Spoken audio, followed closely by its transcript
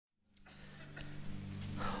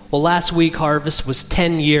Well, last week, Harvest was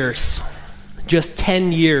 10 years, just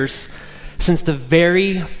 10 years since the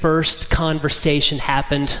very first conversation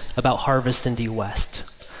happened about Harvest in Dee West.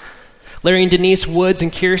 Larry and Denise Woods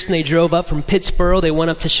and Kirsten, they drove up from Pittsburgh. They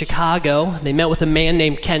went up to Chicago. They met with a man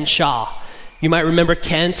named Kent Shaw. You might remember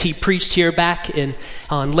Kent. He preached here back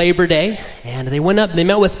on Labor Day. And they went up and they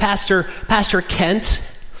met with Pastor Kent.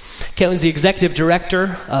 Kent was the executive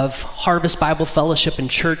director of Harvest Bible Fellowship and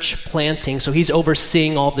church planting. So he's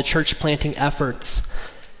overseeing all of the church planting efforts.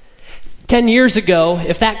 10 years ago,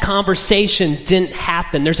 if that conversation didn't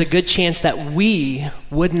happen, there's a good chance that we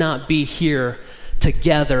would not be here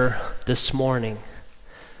together this morning.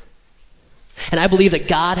 And I believe that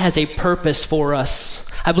God has a purpose for us.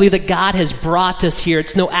 I believe that God has brought us here.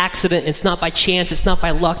 It's no accident. It's not by chance. It's not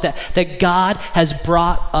by luck that God has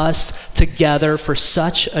brought us together for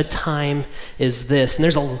such a time as this. And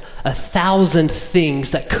there's a thousand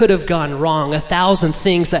things that could have gone wrong, 1,000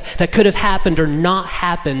 things that could have happened or not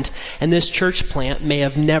happened, and this church plant may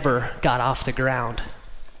have never got off the ground.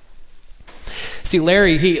 See,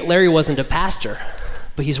 Larry wasn't a pastor,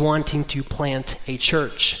 but he's wanting to plant a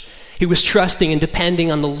church. He was trusting and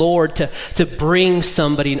depending on the Lord to bring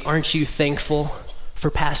somebody, and aren't you thankful for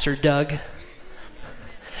Pastor Doug?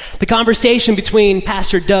 The conversation between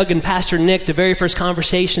Pastor Doug and Pastor Nick, the very first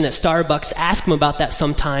conversation at Starbucks, ask him about that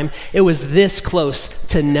sometime, it was this close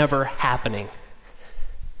to never happening.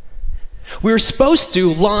 We were supposed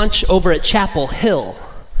to launch over at Chapel Hill,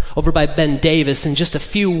 over by Ben Davis, and just a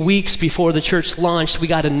few weeks before the church launched, we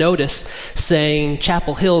got a notice saying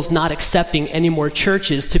Chapel Hill's not accepting any more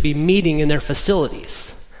churches to be meeting in their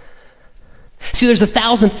facilities. See, there's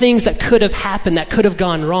 1,000 things that could have happened, that could have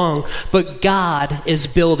gone wrong, but God is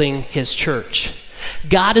building his church.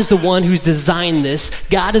 God is the one who's designed this.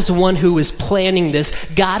 God is the one who is planning this.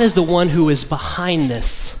 God is the one who is behind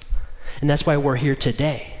this. And that's why we're here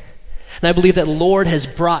today. And I believe that the Lord has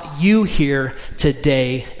brought you here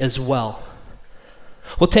today as well.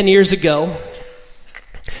 Well, 10 years ago,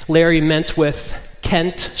 Larry met with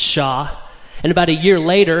Kent Shaw, and about a year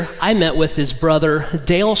later, I met with his brother,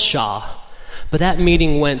 Dale Shaw. But that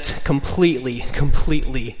meeting went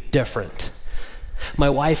completely different. My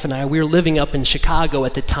wife and I, we were living up in Chicago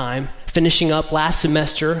at the time, finishing up last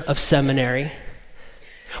semester of seminary.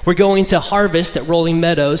 We're going to Harvest at Rolling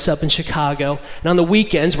Meadows up in Chicago, and on the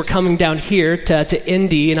weekends we're coming down here to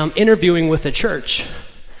Indy, and I'm interviewing with a church.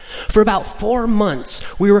 For about 4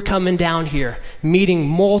 months, we were coming down here, meeting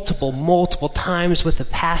multiple times with the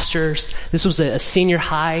pastors. This was a senior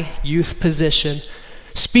high youth position.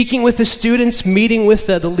 Speaking with the students, meeting with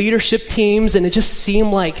the leadership teams, and it just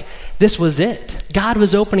seemed like this was it. God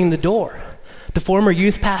was opening the door. The former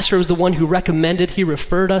youth pastor was the one who recommended, he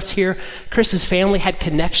referred us here. Chris's family had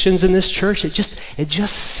connections in this church. It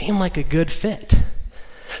just seemed like a good fit.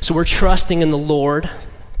 So we're trusting in the Lord.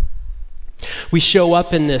 We show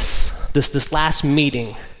up in this last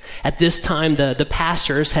meeting. At this time, the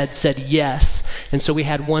pastors had said yes, and so we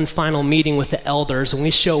had one final meeting with the elders, and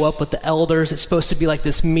we show up with the elders. It's supposed to be like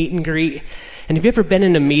this meet and greet. And have you ever been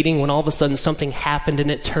in a meeting when all of a sudden something happened and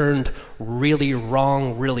it turned really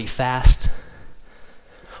wrong really fast?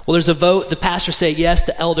 Well, there's a vote. The pastors say yes,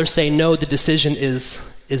 the elders say no. The decision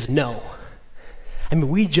is no. I mean,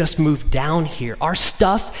 we just moved down here. Our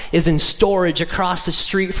stuff is in storage across the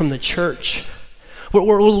street from the church.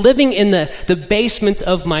 We're living in the basement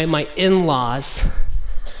of my in-laws.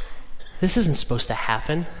 This isn't supposed to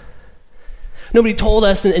happen. Nobody told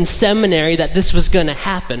us in seminary that this was going to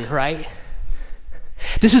happen, right?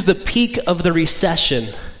 This is the peak of the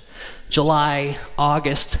recession, July,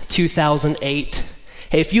 August 2008.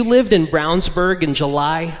 Hey, if you lived in Brownsburg in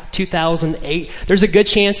July 2008, there's a good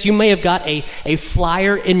chance you may have got a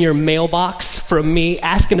flyer in your mailbox from me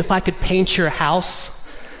asking if I could paint your house.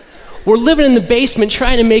 We're living in the basement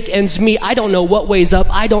trying to make ends meet. I don't know what way's up.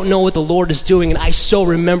 I don't know what the Lord is doing. And I so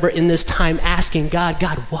remember in this time asking God,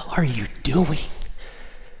 what are you doing?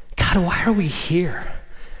 God, why are we here?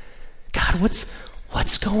 God,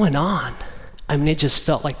 what's going on? I mean, it just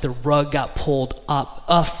felt like the rug got pulled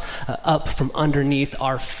up from underneath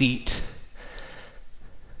our feet.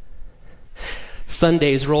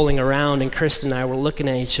 Sunday's rolling around, and Chris and I were looking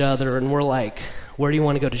at each other, and we're like, where do you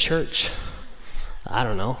want to go to church? I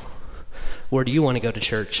don't know. Where do you want to go to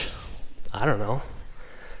church? I don't know.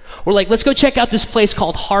 We're like, let's go check out this place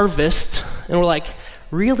called Harvest. And we're like,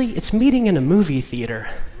 really? It's meeting in a movie theater.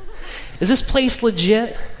 Is this place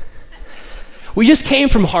legit? We just came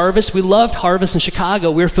from Harvest. We loved Harvest in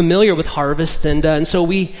Chicago. We were familiar with Harvest, and so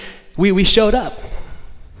we showed up.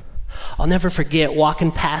 I'll never forget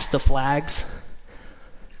walking past the flags.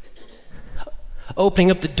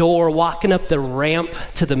 opening up the door, walking up the ramp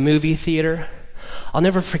to the movie theater. I'll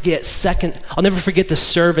never forget the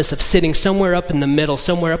service of sitting somewhere up in the middle,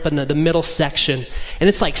 somewhere up in the middle section. And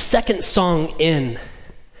it's like second song in.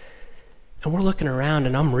 And we're looking around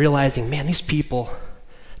and I'm realizing, man, these people,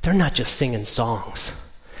 they're not just singing songs.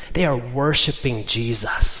 They are worshiping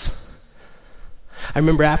Jesus. I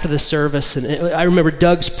remember after the service, and I remember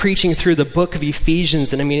Doug's preaching through the book of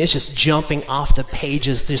Ephesians, and I mean, it's just jumping off the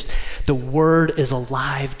pages. The word is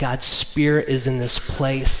alive. God's Spirit is in this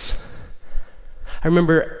place. I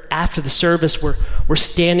remember after the service, we're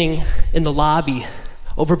standing in the lobby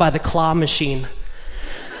over by the claw machine.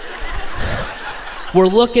 We're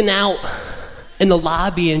looking out in the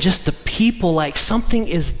lobby and just the people, like something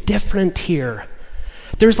is different here.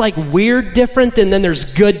 There's like weird different and then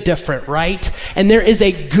there's good different, right? And there is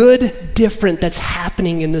a good different that's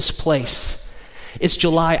happening in this place. It's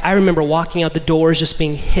July. I remember walking out the doors just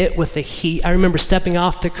being hit with the heat. I remember stepping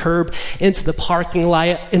off the curb into the parking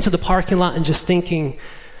lot and just thinking,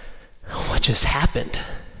 what just happened?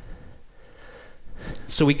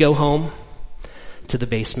 So we go home to the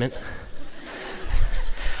basement.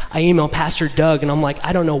 I email Pastor Doug and I'm like,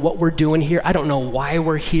 I don't know what we're doing here. I don't know why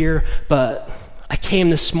we're here, but I came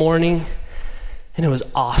this morning and it was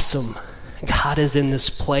awesome. God is in this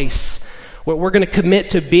place. We're going to commit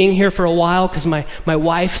to being here for a while because my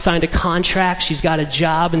wife signed a contract. She's got a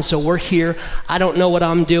job, and so we're here. I don't know what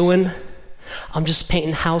I'm doing. I'm just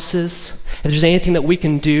painting houses. If there's anything that we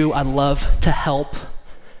can do, I'd love to help.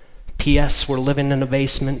 P.S. We're living in a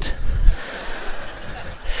basement.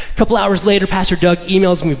 A couple hours later, Pastor Doug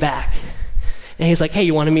emails me back. And he's like, hey,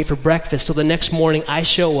 you want to meet for breakfast? So the next morning, I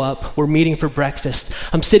show up. We're meeting for breakfast.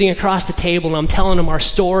 I'm sitting across the table, and I'm telling him our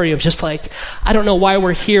story of just like, I don't know why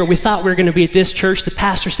we're here. We thought we were going to be at this church. The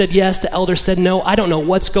pastor said yes. The elder said no. I don't know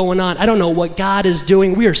what's going on. I don't know what God is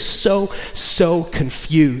doing. We are so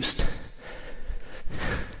confused.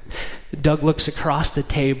 Doug looks across the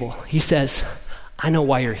table. He says, I know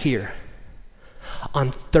why you're here.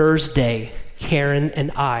 On Thursday, Karen and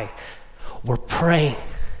I were praying.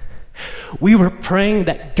 We were praying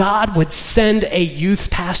that God would send a youth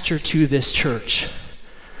pastor to this church.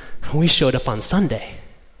 We showed up on Sunday.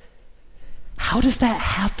 How does that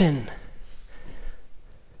happen?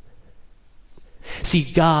 See,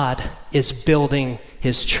 God is building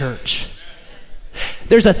his church.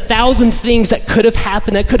 There's 1,000 things that could have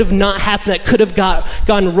happened, that could have not happened, that could have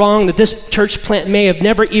gone wrong, that this church plant may have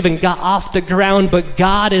never even got off the ground, but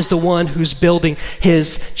God is the one who's building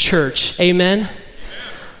his church. Amen?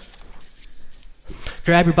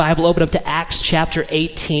 Grab your Bible, open up to Acts chapter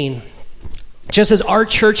 18. Just as our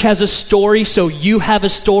church has a story, so you have a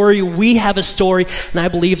story, we have a story, and I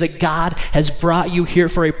believe that God has brought you here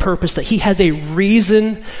for a purpose, that he has a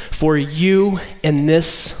reason for you in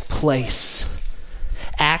this place.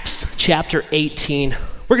 Acts chapter 18.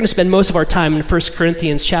 We're going to spend most of our time in 1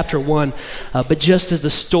 Corinthians chapter 1, but just as the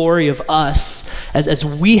story of us, as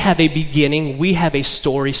we have a beginning, we have a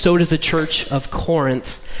story, so does the church of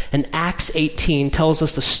Corinth. And Acts 18 tells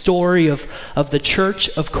us the story of the church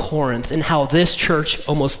of Corinth and how this church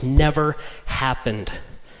almost never happened.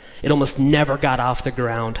 It almost never got off the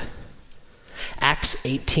ground. Acts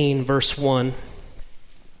 18 verse 1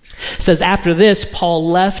 says, after this, Paul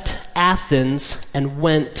left Athens and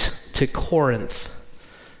went to Corinth.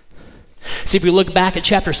 See, if we look back at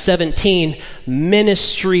chapter 17,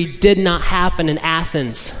 ministry did not happen in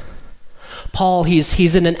Athens. Paul,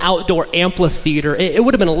 he's in an outdoor amphitheater. It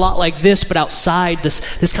would have been a lot like this, but outside,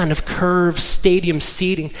 this kind of curved stadium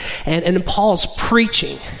seating. And Paul's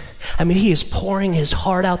preaching. I mean, he is pouring his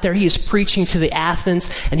heart out there. He is preaching to the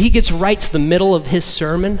Athens, and he gets right to the middle of his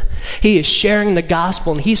sermon. He is sharing the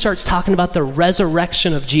gospel, and he starts talking about the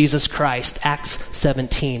resurrection of Jesus Christ, Acts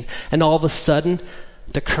 17. And all of a sudden,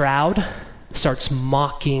 the crowd starts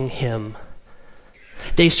mocking him.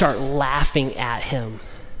 They start laughing at him.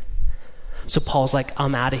 So Paul's like,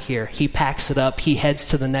 I'm out of here. He packs it up. He heads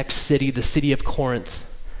to the next city, the city of Corinth.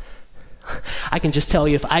 I can just tell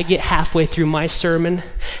you, if I get halfway through my sermon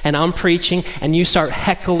and I'm preaching and you start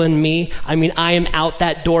heckling me, I mean, I am out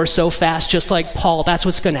that door so fast, just like Paul. That's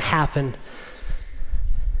what's going to happen.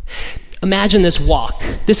 Imagine this walk.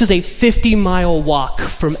 This is a 50-mile walk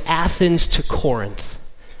from Athens to Corinth.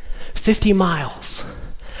 50 miles.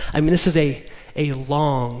 I mean, this is a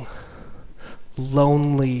long,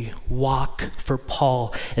 lonely walk for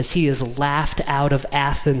Paul as he is laughed out of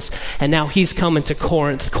Athens, and now he's coming to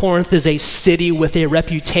Corinth. Corinth is a city with a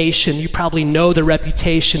reputation. You probably know the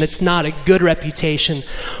reputation. It's not a good reputation.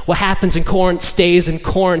 What happens in Corinth stays in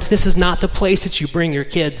Corinth. This is not the place that you bring your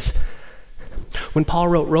kids. When Paul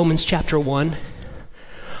wrote Romans chapter 1,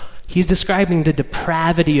 He's describing the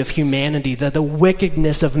depravity of humanity, the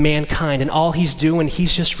wickedness of mankind, and all he's doing,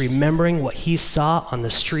 he's just remembering what he saw on the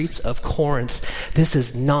streets of Corinth. This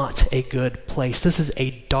is not a good place. This is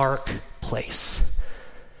a dark place.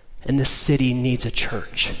 And this city needs a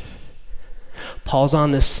church. Paul's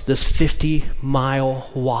on this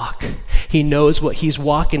 50-mile walk. He knows what he's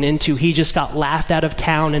walking into. He just got laughed out of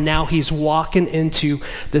town, and now he's walking into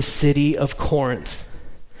the city of Corinth.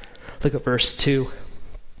 Look at verse 2.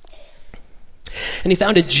 And he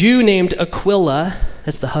found a Jew named Aquila,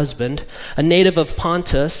 that's the husband, a native of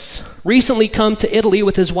Pontus, recently come to Italy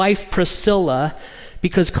with his wife Priscilla,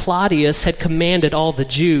 because Claudius had commanded all the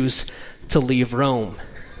Jews to leave Rome.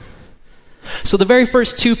 So the very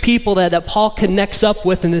first two people that Paul connects up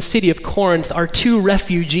with in the city of Corinth are two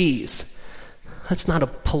refugees. That's not a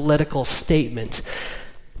political statement.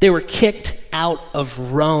 They were kicked out of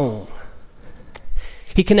Rome.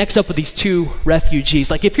 He connects up with these two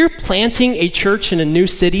refugees. Like if you're planting a church in a new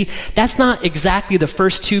city, that's not exactly the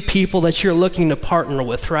first two people that you're looking to partner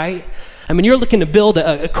with, right? I mean, you're looking to build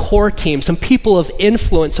a core team, some people of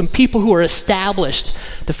influence, some people who are established.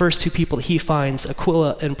 The first two people that he finds,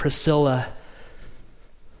 Aquila and Priscilla.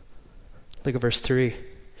 Look at verse 3.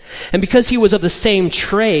 And because he was of the same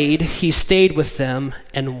trade, he stayed with them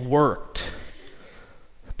and worked.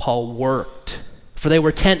 Paul worked. For they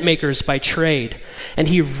were tent makers by trade. And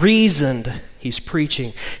he reasoned, he's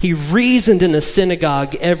preaching, he reasoned in the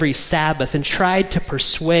synagogue every Sabbath and tried to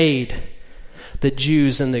persuade the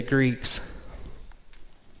Jews and the Greeks.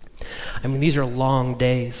 I mean, these are long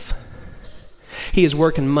days. He is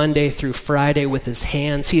working Monday through Friday with his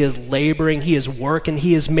hands. He is laboring, he is working,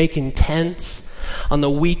 he is making tents. On the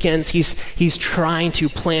weekends, he's trying to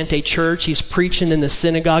plant a church. He's preaching in the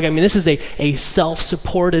synagogue. I mean, this is a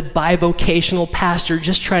self-supported, bivocational pastor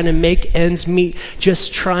just trying to make ends meet,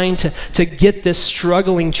 just trying to get this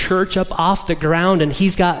struggling church up off the ground, and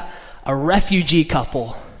he's got a refugee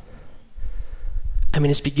couple. I mean,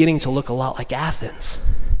 it's beginning to look a lot like Athens.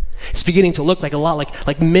 It's beginning to look like a lot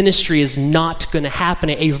like ministry is not going to happen.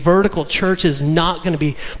 A vertical church is not going to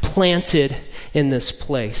be planted in this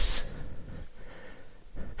place.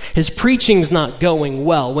 His preaching's not going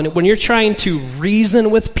well. When you're trying to reason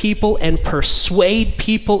with people and persuade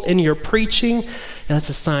people in your preaching, that's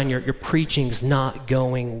a sign your preaching's not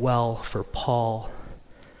going well for Paul.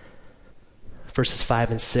 Verses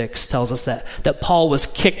 5 and 6 tells us that Paul was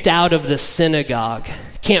kicked out of the synagogue.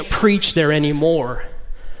 Can't preach there anymore.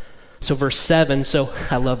 So verse 7, so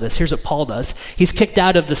I love this. Here's what Paul does. He's kicked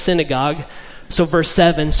out of the synagogue. So verse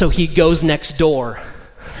 7, so he goes next door.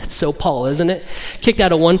 That's so Paul, isn't it? Kicked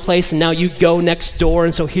out of one place, and now you go next door.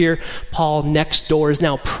 And so here, Paul next door is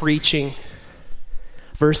now preaching.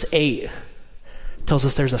 Verse 8 tells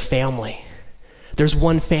us there's a family. There's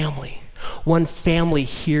one family. One family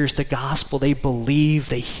hears the gospel. They believe.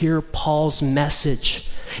 They hear Paul's message.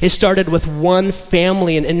 It started with one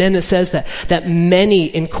family, and then it says that many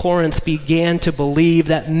in Corinth began to believe,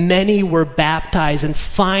 that many were baptized, and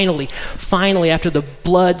finally, after the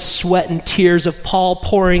blood, sweat, and tears of Paul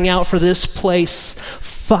pouring out for this place,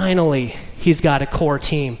 finally, he's got a core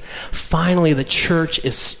team. Finally, the church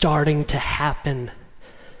is starting to happen.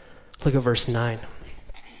 Look at verse 9.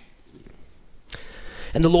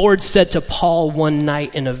 And the Lord said to Paul one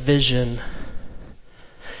night in a vision.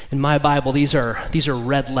 In my Bible, these are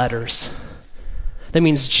red letters. That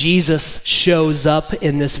means Jesus shows up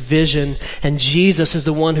in this vision, and Jesus is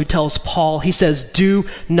the one who tells Paul, he says, do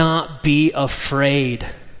not be afraid.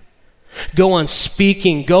 Go on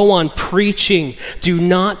speaking, go on preaching. Do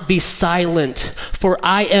not be silent, for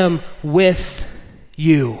I am with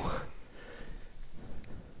you.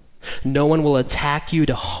 No one will attack you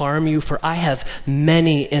to harm you, for I have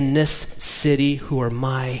many in this city who are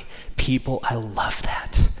my people. I love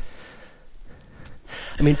that.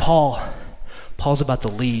 I mean, Paul's about to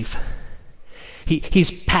leave.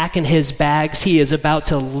 He's packing his bags. He is about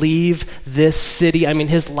to leave this city. I mean,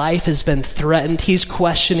 his life has been threatened. He's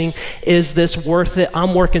questioning, is this worth it?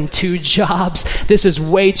 I'm working 2 jobs. This is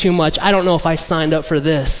way too much. I don't know if I signed up for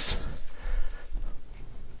this.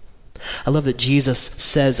 I love that Jesus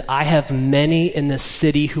says, I have many in this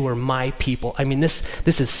city who are my people. I mean, this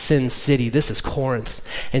is Sin City. This is Corinth.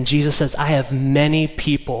 And Jesus says, I have many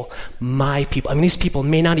people, my people. I mean, these people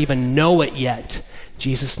may not even know it yet.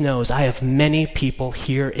 Jesus knows, I have many people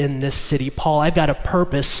here in this city. Paul, I've got a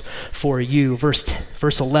purpose for you.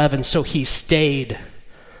 Verse 11, so he stayed.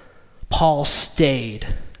 Paul stayed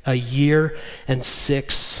 1 year and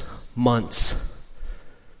 6 months.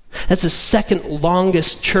 That's the second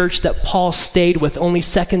longest church that Paul stayed with, only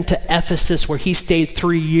second to Ephesus, where he stayed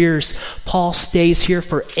 3 years. Paul stays here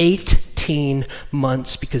for 18 18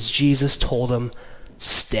 months because Jesus told him,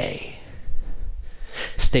 stay.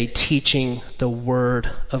 Stay teaching the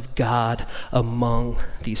word of God among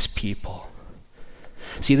these people.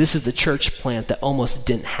 See, this is the church plant that almost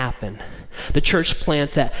didn't happen. The church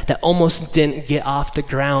plant that almost didn't get off the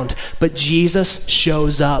ground. But Jesus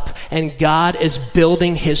shows up, and God is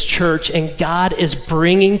building his church, and God is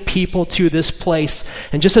bringing people to this place.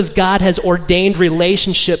 And just as God has ordained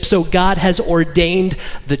relationships, so God has ordained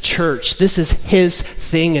the church. This is his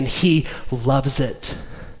thing, and he loves it.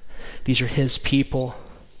 These are his people.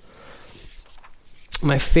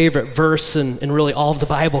 My favorite verse in really all of the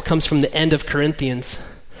Bible comes from the end of Corinthians.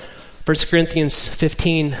 1 Corinthians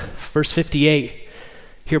 15, verse 58.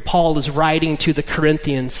 Here Paul is writing to the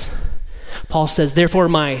Corinthians. Paul says, therefore,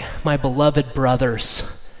 my beloved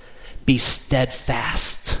brothers, be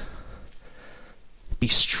steadfast, be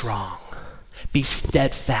strong, be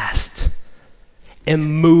steadfast,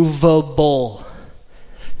 immovable.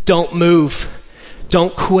 Don't move,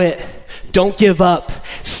 don't quit, don't give up.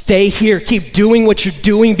 Stay here, keep doing what you're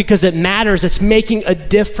doing because it matters, it's making a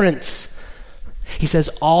difference. He says,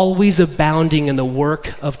 always abounding in the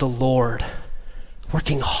work of the Lord,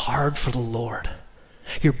 working hard for the Lord.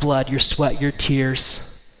 Your blood, your sweat, your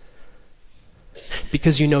tears.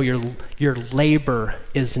 Because you know your labor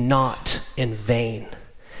is not in vain.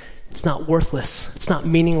 It's not worthless. It's not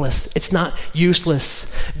meaningless. It's not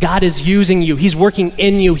useless. God is using you. He's working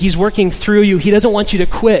in you. He's working through you. He doesn't want you to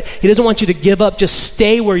quit. He doesn't want you to give up. Just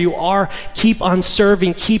stay where you are. Keep on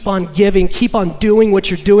serving. Keep on giving. Keep on doing what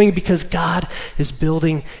you're doing because God is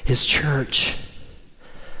building his church.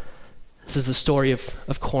 This is the story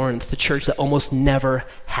of Corinth, the church that almost never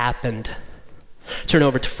happened. Turn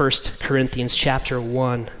over to 1 Corinthians chapter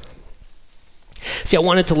 1. See, I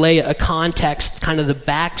wanted to lay a context, kind of the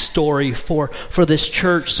backstory for this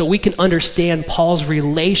church so we can understand Paul's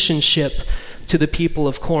relationship to the people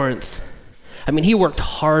of Corinth. I mean, he worked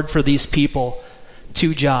hard for these people,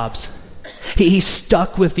 2 jobs. He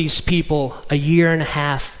stuck with these people a year and a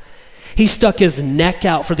half. He stuck his neck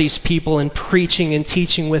out for these people in preaching and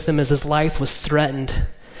teaching with them as his life was threatened.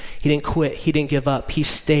 He didn't quit. He didn't give up. He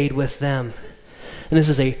stayed with them. And this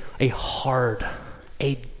is a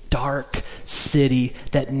dark city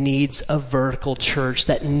that needs a vertical church,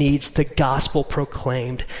 that needs the gospel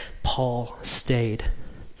proclaimed. Paul stayed.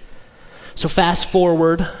 So fast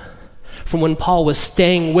forward from when Paul was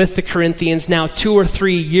staying with the Corinthians, now 2 or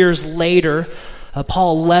 3 years later,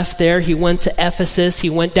 Paul left there. He went to Ephesus. He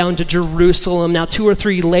went down to Jerusalem. Now 2 or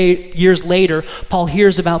 3 years later, Paul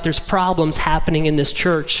hears about there's problems happening in this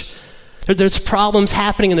church. There's problems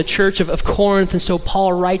happening in the church of Corinth, and so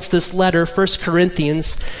Paul writes this letter, 1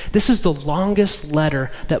 Corinthians. This is the longest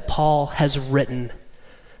letter that Paul has written.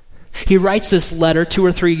 He writes this letter 2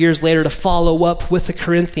 or 3 years later to follow up with the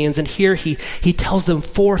Corinthians, and here he tells them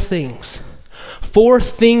 4 things. 4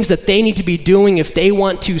 things that they need to be doing if they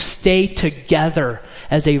want to stay together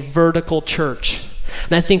as a vertical church.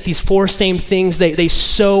 And I think these 4 same things, they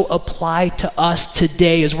so apply to us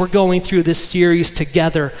today as we're going through this series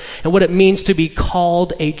together and what it means to be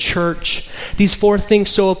called a church. These 4 things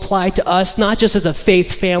so apply to us, not just as a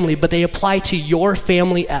faith family, but they apply to your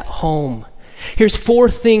family at home. Here's 4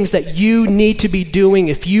 things that you need to be doing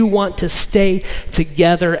if you want to stay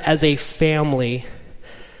together as a family.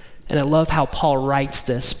 And I love how Paul writes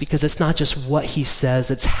this because it's not just what he says,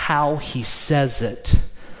 it's how he says it.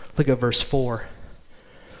 Look at verse 4.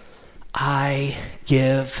 I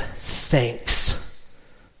give thanks.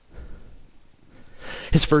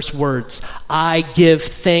 His first words, I give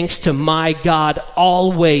thanks to my God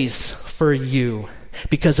always for you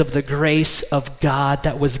because of the grace of God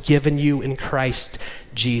that was given you in Christ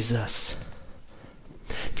Jesus.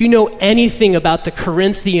 If you know anything about the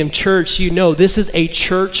Corinthian church, you know this is a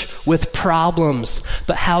church with problems.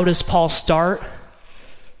 But how does Paul start?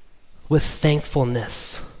 With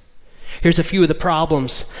thankfulness. Here's a few of the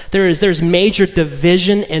problems. There's major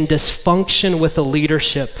division and dysfunction with the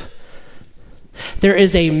leadership. There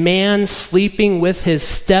is a man sleeping with his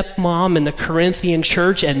stepmom in the Corinthian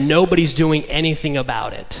church and nobody's doing anything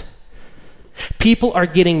about it. People are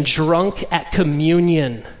getting drunk at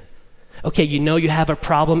communion. Okay, you know you have a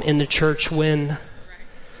problem in the church when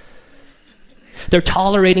they're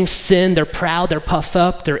tolerating sin, they're proud, they're puffed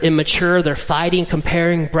up, they're immature, they're fighting,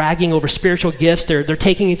 comparing, bragging over spiritual gifts, they're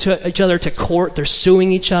taking each other to court, they're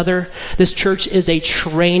suing each other. This church is a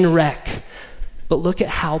train wreck. But look at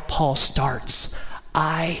how Paul starts.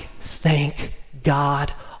 I thank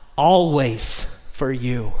God always for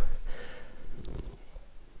you.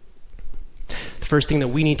 The first thing that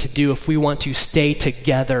we need to do if we want to stay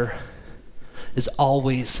together is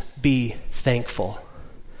always be thankful.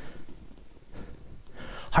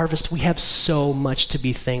 Harvest, we have so much to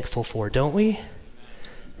be thankful for, don't we?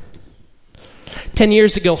 10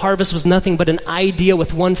 years ago, Harvest was nothing but an idea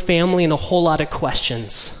with one family and a whole lot of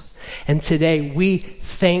questions. And today, we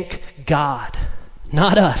thank God,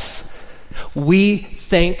 not us. We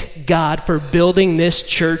thank God for building this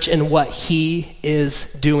church and what He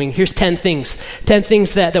is doing. Here's 10 things. 10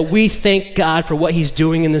 things that we thank God for what He's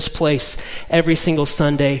doing in this place every single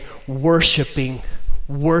Sunday, worshiping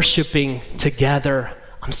together.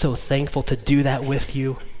 I'm so thankful to do that with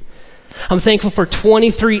you. I'm thankful for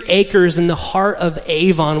 23 acres in the heart of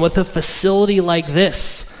Avon with a facility like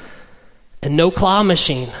this and no claw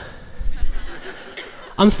machine.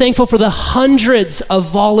 I'm thankful for the hundreds of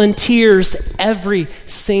volunteers every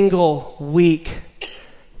single week.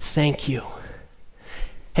 Thank you.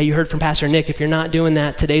 Hey, you heard from Pastor Nick. If you're not doing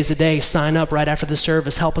that, today's the day. Sign up right after the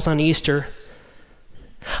service. Help us on Easter.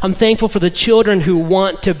 I'm thankful for the children who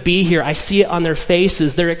want to be here. I see it on their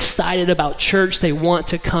faces. They're excited about church. They want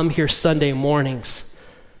to come here Sunday mornings.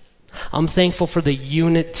 I'm thankful for the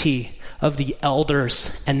unity of the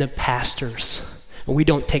elders and the pastors. And we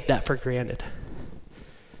don't take that for granted.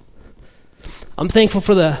 I'm thankful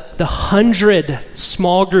for the 100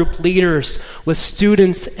 small group leaders with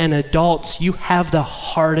students and adults. You have the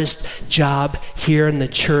hardest job here in the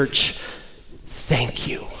church. Thank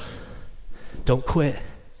you. Don't quit.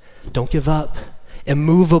 Don't give up.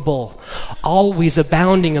 Immovable. Always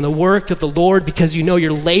abounding in the work of the Lord because you know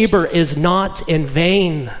your labor is not in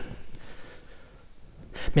vain.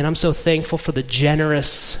 Man, I'm so thankful for the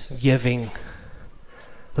generous giving.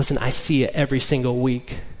 Listen, I see it every single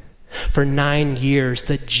week. For 9 years,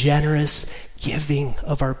 the generous giving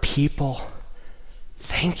of our people.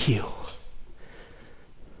 Thank you.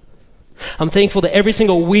 I'm thankful that every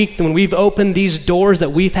single week when we've opened these doors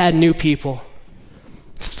that we've had new people.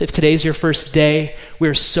 If today's your first day,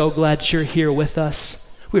 we're so glad you're here with us.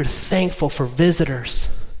 We're thankful for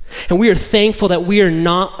visitors. And we are thankful that we are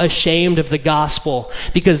not ashamed of the gospel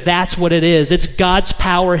because that's what it is. It's God's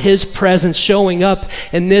power, His presence showing up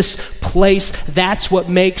in this place. That's what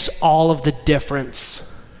makes all of the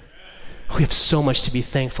difference. We have so much to be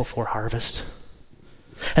thankful for, Harvest.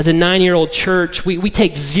 As a 9-year-old church, we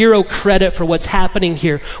take zero credit for what's happening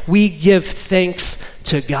here. We give thanks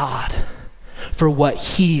to God for what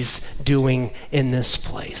He's doing in this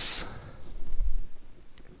place.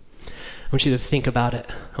 I want you to think about it.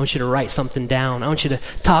 I want you to write something down. I want you to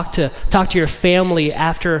talk to your family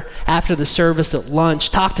after the service at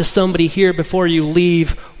lunch. Talk to somebody here before you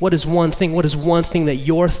leave. What is one thing that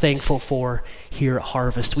you're thankful for here at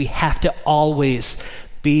Harvest? We have to always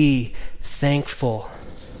be thankful.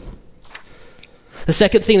 The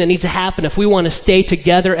second thing that needs to happen if we want to stay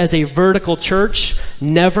together as a vertical church,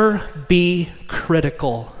 never be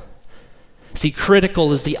critical. See,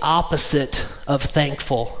 critical is the opposite of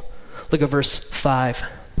thankful. Look at verse 5.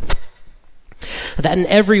 That in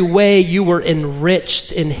every way you were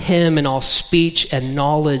enriched in Him in all speech and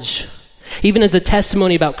knowledge, even as the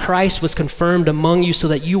testimony about Christ was confirmed among you, so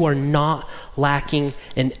that you are not lacking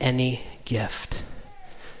in any gift.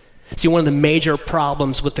 See, one of the major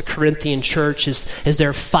problems with the Corinthian church is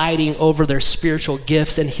they're fighting over their spiritual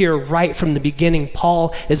gifts. And here, right from the beginning,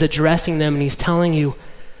 Paul is addressing them and he's telling you,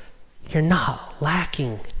 you're not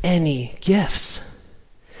lacking any gifts.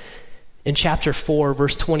 In chapter 4,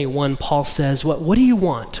 verse 21, Paul says, what do you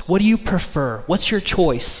want? What do you prefer? What's your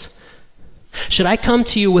choice? Should I come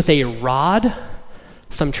to you with a rod?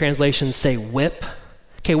 Some translations say whip.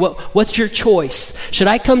 Okay, what's your choice? Should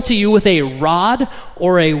I come to you with a rod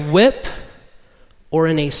or a whip or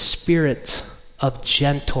in a spirit of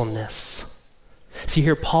gentleness? See,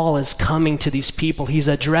 here Paul is coming to these people. He's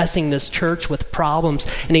addressing this church with problems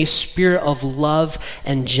in a spirit of love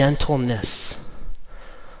and gentleness.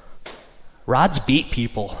 Rods beat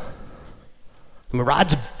people.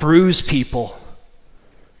 Rods bruise people.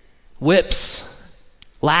 Whips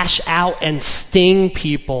lash out and sting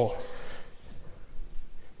people.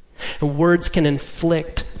 And words can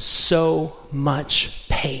inflict so much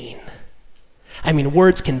pain.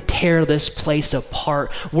 Words can tear this place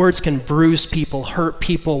apart. Words can bruise people, hurt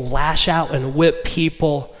people, lash out and whip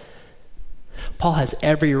people. Paul has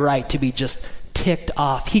every right to be just ticked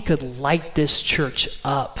off. He could light this church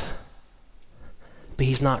up. But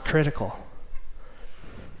he's not critical.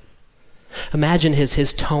 Imagine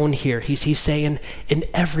his tone here. He's saying, in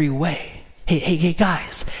every way. Hey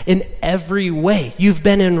guys, in every way, you've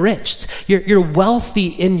been enriched. You're wealthy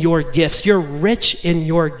in your gifts. You're rich in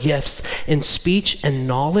your gifts, in speech and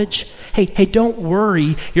knowledge. Hey, don't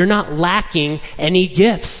worry. You're not lacking any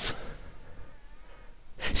gifts.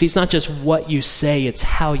 See, it's not just what you say, it's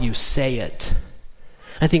how you say it.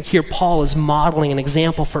 I think here Paul is modeling an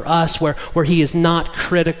example for us where he is not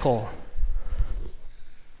critical.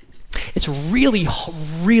 It's really,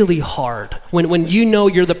 really hard when you know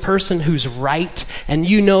you're the person who's right and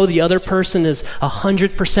you know the other person is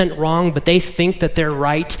 100% wrong, but they think that they're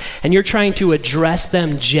right, and you're trying to address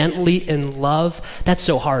them gently in love. That's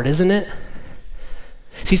so hard, isn't it?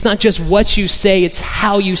 See, it's not just what you say, it's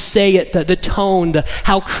how you say it, the tone,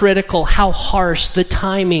 how critical, how harsh, the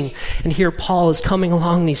timing. And here Paul is coming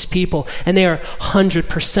along these people, and they are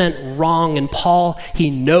 100% wrong. And Paul,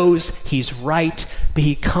 he knows he's right, but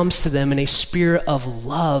he comes to them in a spirit of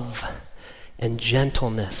love and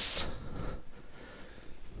gentleness.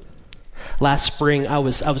 Last spring, I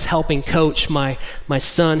was helping coach my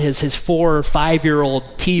son, his 4 or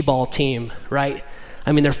 5-year-old t-ball team, right?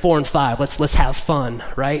 I mean, they're 4 and 5. Let's have fun,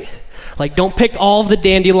 right? Like, don't pick all of the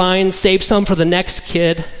dandelions. Save some for the next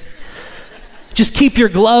kid. Just keep your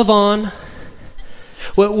glove on.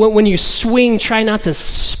 When you swing, try not to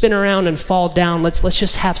spin around and fall down. Let's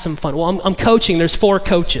just have some fun. Well, I'm coaching. There's 4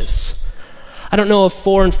 coaches. I don't know if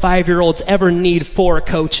 4 and 5-year-olds ever need 4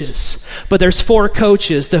 coaches, but there's 4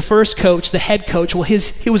 coaches. The first coach, the head coach, well,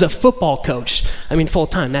 he was a football coach. I mean, full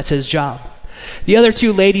time. That's his job. The other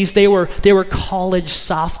 2 ladies, they were college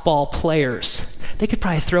softball players. They could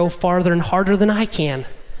probably throw farther and harder than I can.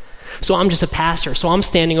 So I'm just a pastor, so I'm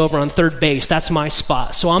standing over on third base. That's my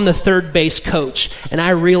spot. So I'm the third base coach, and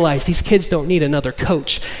I realize these kids don't need another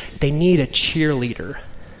coach. They need a cheerleader.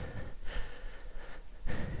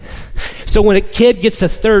 So when a kid gets to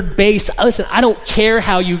third base, listen, I don't care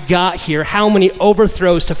how you got here, how many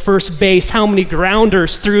overthrows to first base, how many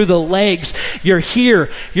grounders through the legs. You're here.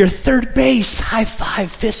 You're third base. High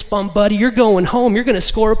five, fist bump, buddy. You're going home. You're going to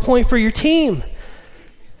score a point for your team.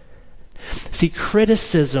 See,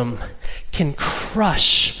 criticism can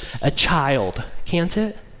crush a child, can't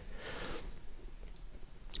it?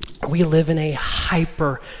 We live in a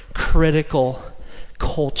hyper-critical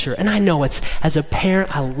culture. And I know as a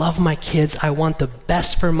parent, I love my kids. I want the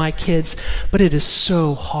best for my kids. But it is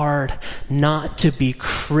so hard not to be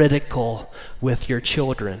critical with your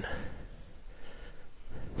children.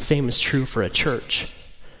 Same is true for a church.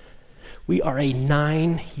 We are a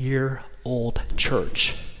 9-year-old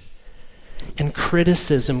church. And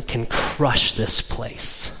criticism can crush this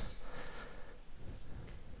place.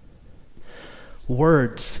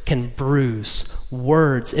 Words can bruise.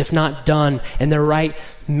 Words, if not done in the right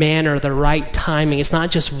manner, the right timing. It's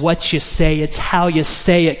not just what you say, it's how you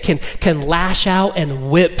say it can lash out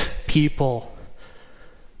and whip people.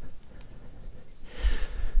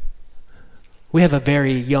 We have a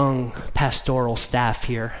very young pastoral staff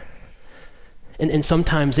here. And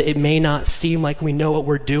sometimes it may not seem like we know what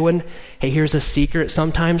we're doing. Hey, here's a secret.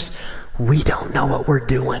 Sometimes we don't know what we're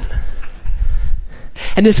doing.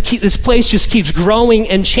 And this place just keeps growing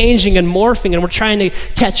and changing and morphing, and we're trying to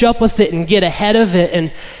catch up with it and get ahead of it,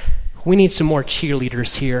 and we need some more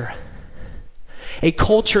cheerleaders here. A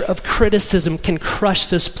culture of criticism can crush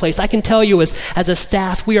this place. I can tell you as a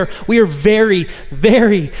staff, we are very,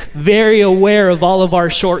 very, very aware of all of our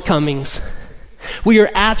shortcomings. We are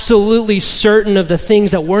absolutely certain of the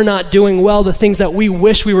things that we're not doing well, the things that we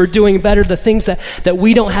wish we were doing better, the things that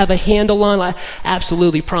we don't have a handle on. I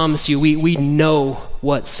absolutely promise you, we know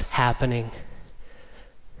what's happening.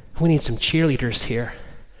 We need some cheerleaders here.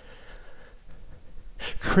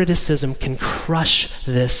 Criticism can crush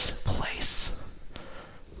this place.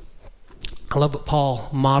 I love what Paul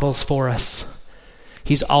models for us.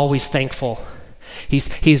 He's always thankful.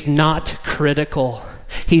 He's not critical.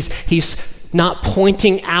 He's not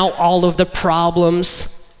pointing out all of the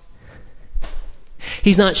problems.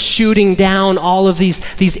 He's not shooting down all of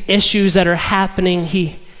these issues that are happening.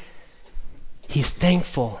 He's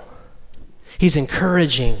thankful. He's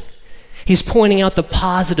encouraging. He's pointing out the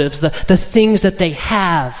positives, the things that they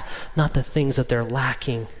have, not the things that they're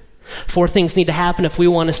lacking. 4 things need to happen if we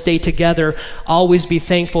want to stay together. Always be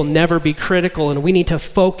thankful, never be critical, and we need to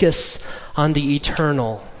focus on the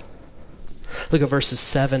eternal. Look at verses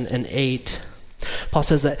 7 and 8. Paul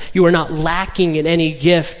says that you are not lacking in any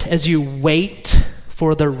gift as you wait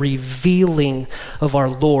for the revealing of our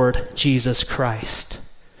Lord Jesus Christ,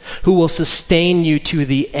 who will sustain you to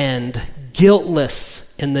the end,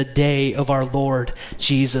 guiltless in the day of our Lord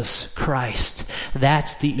Jesus Christ.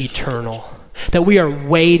 That's the eternal. That we are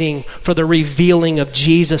waiting for the revealing of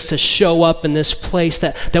Jesus to show up in this place,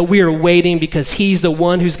 that we are waiting because he's the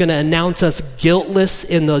one who's going to announce us guiltless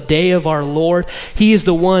in the day of our Lord. He is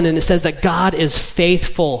the one, and it says that God is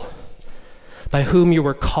faithful, by whom you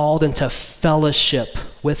were called into fellowship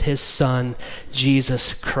with his Son,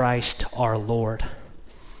 Jesus Christ our Lord.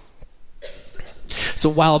 So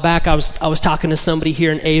a while back, I was talking to somebody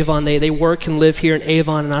here in Avon. They work and live here in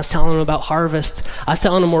Avon, and I was telling them about Harvest. I was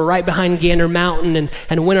telling them we're right behind Gander Mountain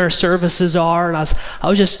and when our services are. And I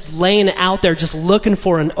was just laying it out there, just looking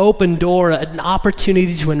for an open door, an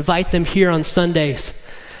opportunity to invite them here on Sundays.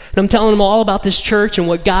 And I'm telling them all about this church and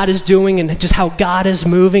what God is doing and just how God is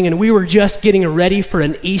moving. And we were just getting ready for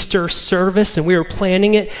an Easter service, and we were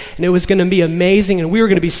planning it, and it was going to be amazing. And we were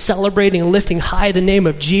going to be celebrating and lifting high the name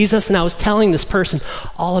of Jesus. And I was telling this person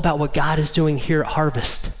all about what God is doing here at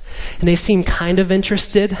Harvest. And they seemed kind of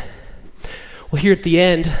interested. Well, here at the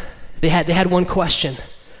end, they had one question.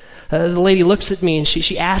 The lady looks at me and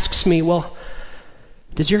she asks me, well,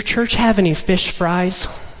 does your church have any fish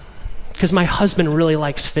fries? Because my husband really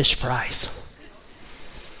likes fish fries.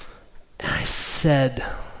 And I said,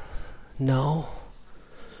 no,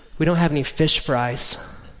 we don't have any fish fries.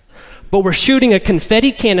 But we're shooting a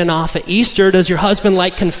confetti cannon off at Easter. Does your husband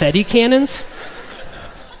like confetti cannons?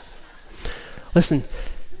 Listen,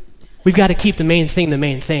 we've got to keep the main thing the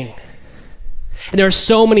main thing. And there are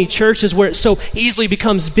so many churches where it so easily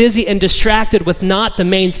becomes busy and distracted with not the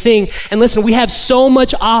main thing. And listen, we have so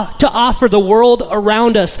much to offer the world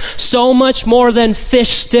around us, so much more than fish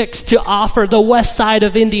sticks to offer the west side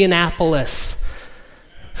of Indianapolis.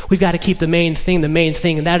 We've got to keep the main thing,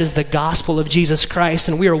 and that is the gospel of Jesus Christ.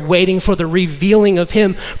 And we are waiting for the revealing of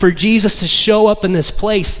him, for Jesus to show up in this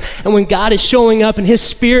place. And when God is showing up and his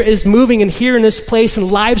spirit is moving and here in this place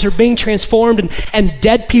and lives are being transformed and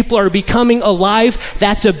dead people are becoming alive,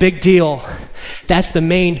 that's a big deal. That's the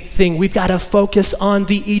main thing. We've got to focus on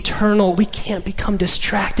the eternal. We can't become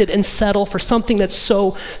distracted and settle for something that's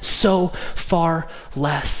so far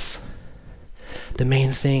less. The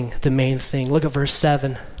main thing. Look at verse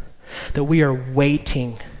 7. That we are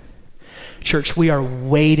waiting. Church, we are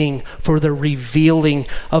waiting for the revealing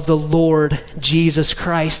of the Lord Jesus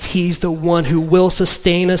Christ. He's the one who will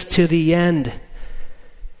sustain us to the end.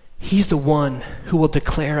 He's the one who will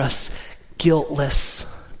declare us guiltless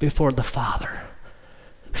before the Father.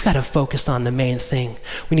 We've got to focus on the main thing.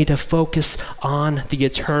 We need to focus on the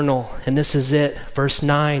eternal. And this is it. Verse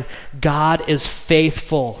 9. God is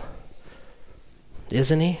faithful.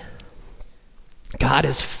 Isn't he? God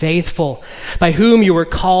is faithful, by whom you were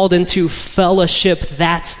called into fellowship.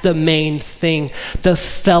 That's the main thing. The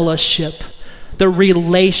fellowship, the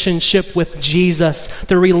relationship with Jesus,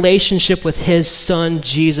 the relationship with his son,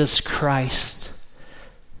 Jesus Christ.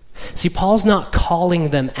 See, Paul's not calling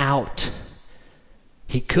them out.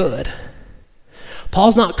 He could.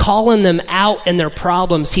 Paul's not calling them out in their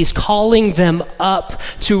problems. He's calling them up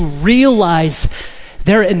to realize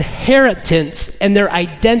their inheritance and their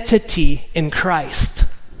identity in Christ.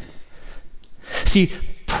 See,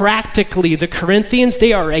 practically, the Corinthians,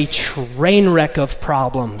 they are a train wreck of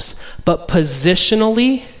problems, but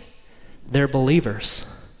positionally, they're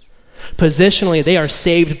believers. Positionally, they are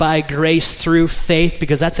saved by grace through faith,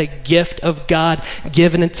 because that's a gift of God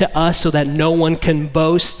given to us so that no one can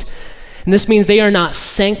boast. And this means they are not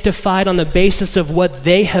sanctified on the basis of what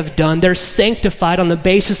they have done. They're sanctified on the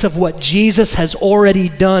basis of what Jesus has already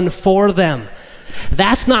done for them.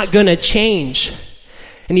 That's not going to change.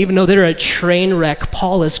 And even though they're a train wreck,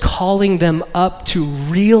 Paul is calling them up to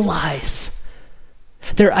realize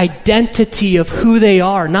their identity of who they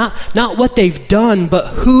are. Not what they've done, but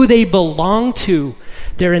who they belong to.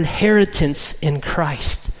 Their inheritance in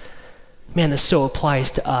Christ. Man, this so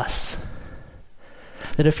applies to us.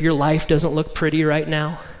 That if your life doesn't look pretty right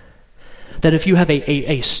now, that if you have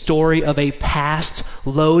a story of a past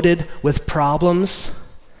loaded with problems,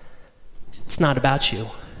 it's not about you.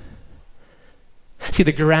 See,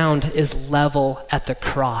 the ground is level at the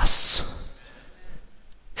cross.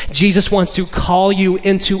 Jesus wants to call you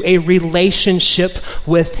into a relationship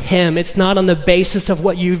with him. It's not on the basis of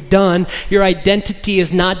what you've done. Your identity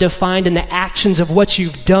is not defined in the actions of what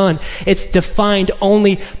you've done. It's defined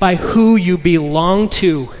only by who you belong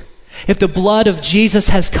to. If the blood of Jesus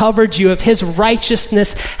has covered you, if his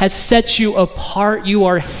righteousness has set you apart, you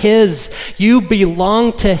are his. You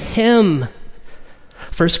belong to him.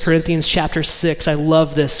 1 Corinthians chapter 6, I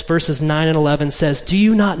love this. Verses 9 and 11 says, Do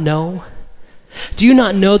you not know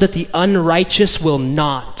that the unrighteous will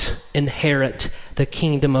not inherit the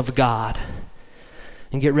kingdom of God?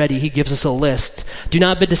 And get ready, he gives us a list. Do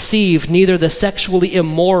not be deceived, neither the sexually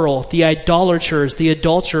immoral, the idolaters, the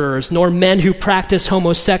adulterers, nor men who practice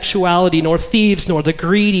homosexuality, nor thieves, nor the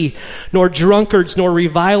greedy, nor drunkards, nor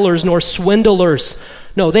revilers, nor swindlers.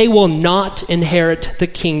 No, they will not inherit the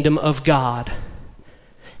kingdom of God.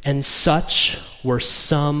 And such were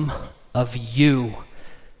some of you.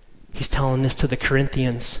 He's telling this to the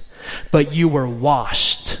Corinthians. But you were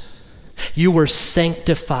washed. You were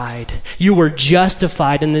sanctified. You were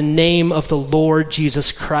justified in the name of the Lord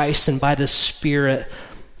Jesus Christ and by the Spirit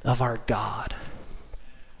of our God.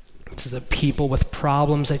 This is a people with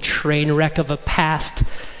problems, a train wreck of a past.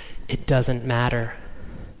 It doesn't matter.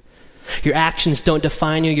 Your actions don't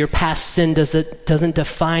define you. Your past sin doesn't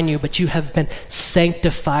define you, but you have been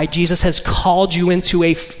sanctified. Jesus has called you into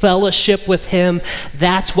a fellowship with him.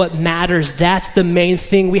 That's what matters. That's the main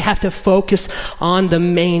thing. We have to focus on the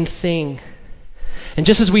main thing. And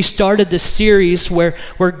just as we started this series where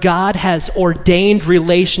God has ordained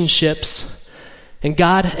relationships, and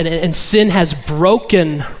God and sin has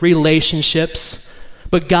broken relationships,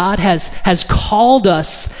 but God has called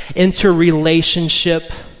us into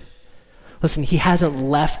relationship. Listen, he hasn't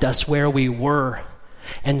left us where we were,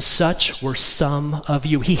 and such were some of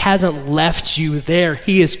you. He hasn't left you there.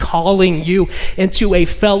 He is calling you into a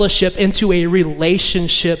fellowship, into a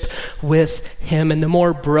relationship with him. And the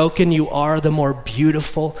more broken you are, the more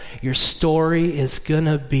beautiful your story is going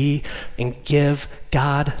to be, and give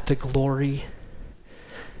God the glory.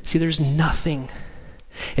 See, there's nothing.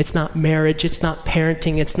 It's not marriage, it's not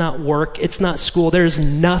parenting, it's not work, it's not school. There's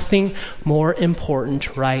nothing more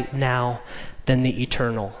important right now than the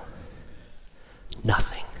eternal.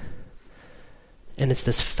 Nothing. And it's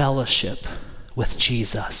this fellowship with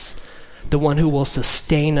Jesus, the one who will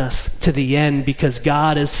sustain us to the end because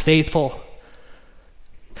God is faithful,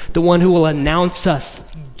 the one who will announce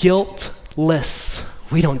us guiltless.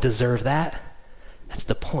 We don't deserve that. That's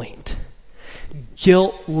the point.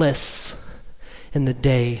 Guiltless in the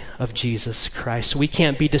day of Jesus Christ. We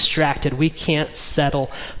can't be distracted. We can't settle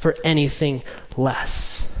for anything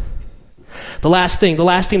less. The last thing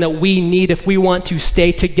that we need if we want to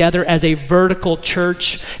stay together as a vertical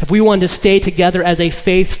church, if we want to stay together as a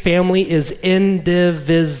faith family, is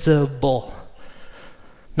indivisible.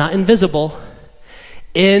 Not invisible,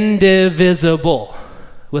 indivisible,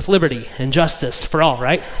 with liberty and justice for all,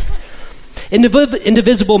 right?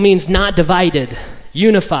 Indivisible means not divided,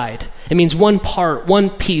 unified. It means one part, one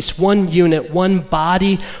piece, one unit, one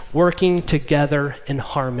body working together in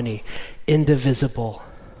harmony. Indivisible.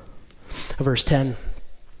 Verse 10,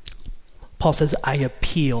 Paul says, I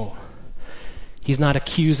appeal. He's not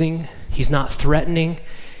accusing. He's not threatening.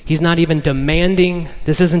 He's not even demanding.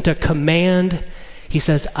 This isn't a command. He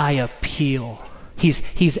says, I appeal.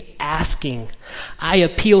 He's asking. I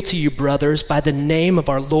appeal to you, brothers, by the name of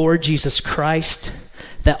our Lord Jesus Christ,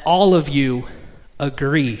 that all of you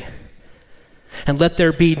agree. And let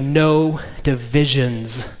there be no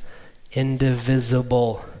divisions,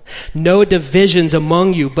 indivisible. No divisions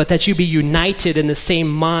among you, but that you be united in the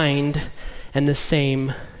same mind and the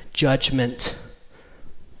same judgment.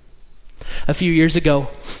 A few years ago,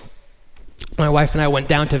 my wife and I went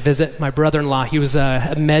down to visit my brother-in-law. He was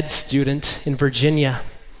a med student in Virginia.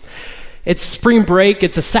 It's spring break.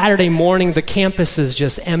 It's a Saturday morning. The campus is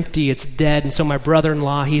just empty. It's dead. And so my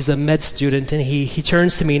brother-in-law, he's a med student, and he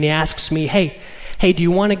turns to me and he asks me, hey, do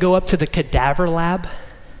you want to go up to the cadaver lab?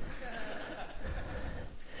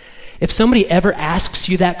 If somebody ever asks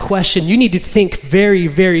you that question, you need to think very,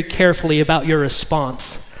 very carefully about your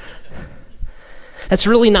response. That's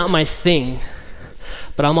really not my thing,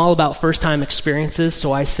 but I'm all about first-time experiences,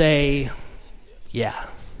 so I say, yeah.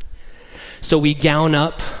 So we gown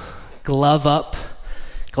up, glove up,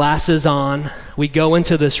 glasses on. We go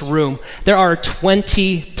into this room. There are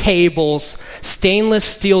 20 tables, stainless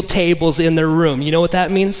steel tables in the room. You know what that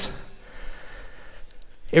means?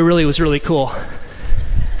 It really was really cool.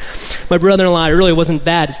 My brother-in-law, it really wasn't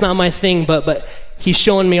bad. It's not my thing, but he's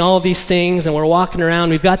showing me all of these things, and we're walking around.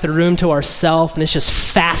 We've got the room to ourselves, and it's just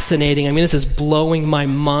fascinating. I mean, this is blowing my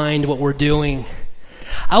mind, what we're doing.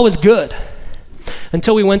 I was good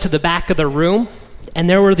until we went to the back of the room, and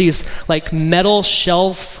there were these like metal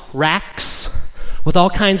shelf racks with all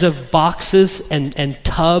kinds of boxes and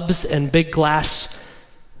tubs and big glass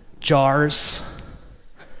jars.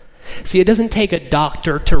 See, it doesn't take a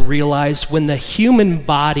doctor to realize when the human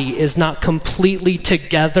body is not completely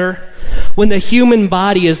together, when the human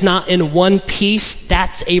body is not in one piece,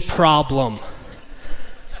 that's a problem.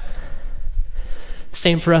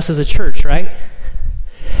 Same for us as a church, right?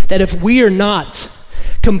 That if we are not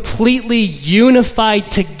completely unified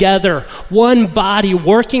together, one body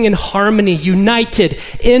working in harmony, united,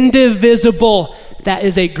 indivisible, that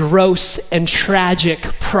is a gross and tragic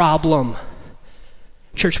problem.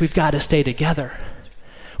 Church, we've got to stay together.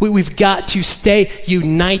 We've got to stay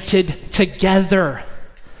united together.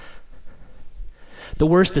 The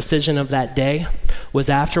worst decision of that day was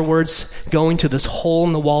afterwards going to this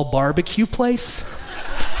hole-in-the-wall barbecue place.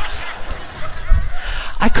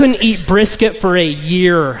 I couldn't eat brisket for a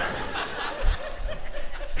year.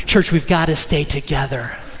 Church, we've got to stay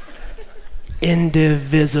together.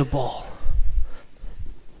 Indivisible.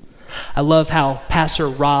 I love how Pastor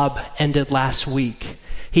Rob ended last week.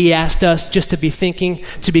 He asked us just to be thinking,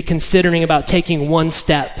 to be considering about taking one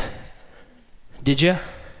step. Did you?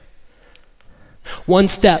 One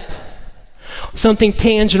step. Something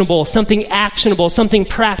tangible, something actionable, something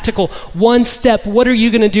practical. One step. What are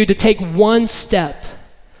you going to do to take one step?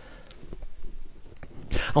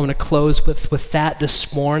 I want to close with that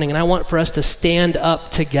this morning, and I want for us to stand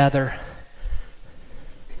up together.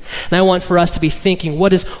 And I want for us to be thinking,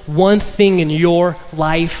 what is one thing in your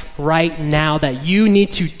life right now that you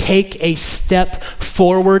need to take a step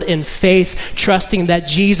forward in faith, trusting that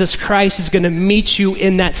Jesus Christ is going to meet you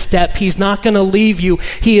in that step. He's not going to leave you.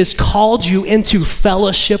 He has called you into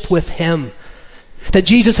fellowship with Him. That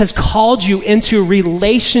Jesus has called you into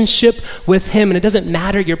relationship with Him. And it doesn't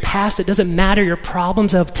matter your past. It doesn't matter your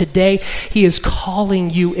problems of today. He is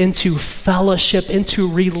calling you into fellowship, into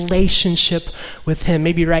relationship with Him.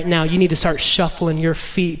 Maybe right now you need to start shuffling your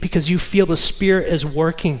feet because you feel the Spirit is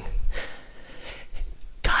working.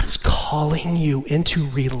 God is calling you into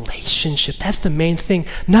relationship. That's the main thing.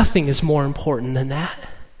 Nothing is more important than that.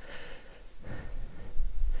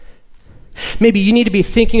 Maybe you need to be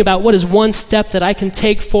thinking about what is one step that I can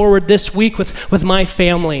take forward this week with my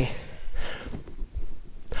family.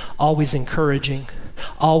 Always encouraging,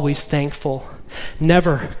 always thankful,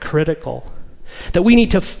 never critical. That we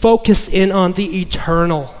need to focus in on the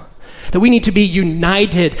eternal. That we need to be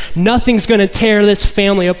united. Nothing's going to tear this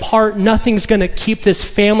family apart. Nothing's going to keep this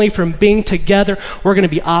family from being together. We're going to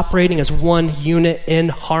be operating as one unit in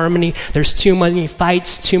harmony. There's too many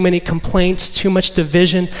fights, too many complaints, too much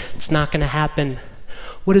division. It's not going to happen.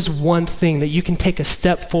 What is one thing that you can take a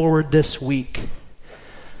step forward this week?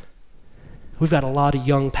 We've got a lot of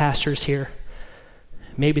young pastors here.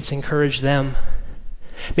 Maybe it's encourage them.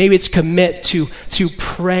 Maybe it's commit to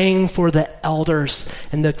praying for the elders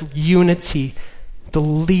and the unity, the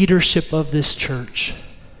leadership of this church.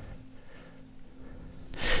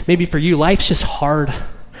 Maybe for you, life's just hard.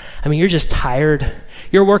 I mean, you're just tired.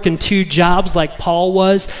 You're working 2 jobs like Paul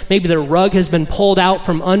was. Maybe the rug has been pulled out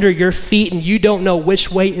from under your feet and you don't know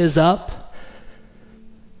which way is up.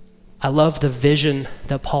 I love the vision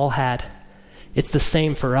that Paul had. It's the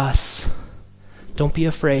same for us. Don't be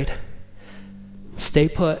afraid. Stay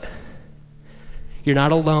put. You're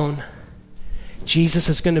not alone. Jesus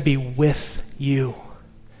is going to be with you.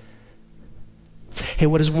 Hey,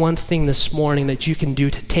 what is one thing this morning that you can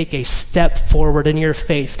do to take a step forward in your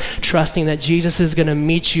faith, trusting that Jesus is going to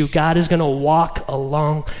meet you? God is going to walk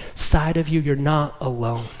alongside of you. You're not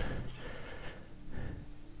alone.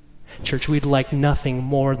 Church, we'd like nothing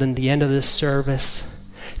more than the end of this service.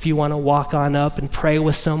 If you want to walk on up and pray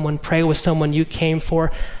with someone you came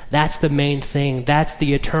for, that's the main thing. That's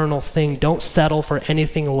the eternal thing. Don't settle for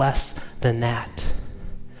anything less than that.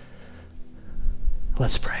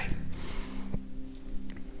 Let's pray.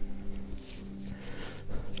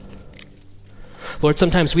 Lord,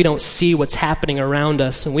 sometimes we don't see what's happening around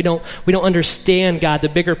us, and we don't understand, God, the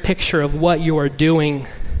bigger picture of what you are doing.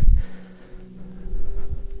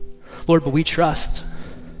 Lord, but we trust.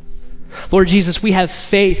 Lord Jesus, we have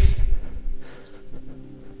faith.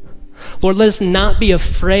 Lord, let us not be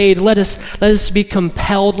afraid. Let us be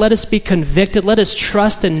compelled. Let us be convicted. Let us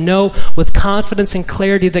trust and know with confidence and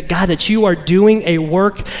clarity that, God, that you are doing a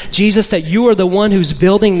work. Jesus, that you are the one who's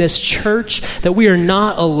building this church, that we are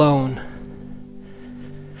not alone.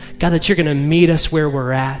 God, that you're going to meet us where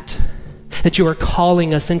we're at. That you are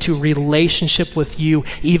calling us into relationship with you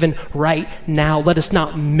even right now. Let us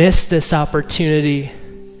not miss this opportunity.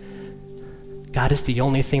 God is the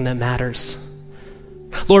only thing that matters.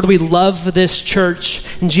 Lord, we love this church.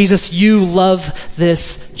 And Jesus, you love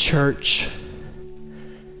this church.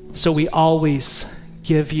 So we always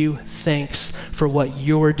give you thanks for what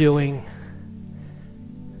you're doing.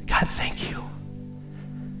 God, thank you.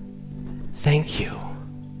 Thank you.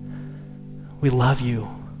 We love you.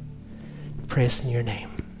 Praise in your name.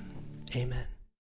 Amen.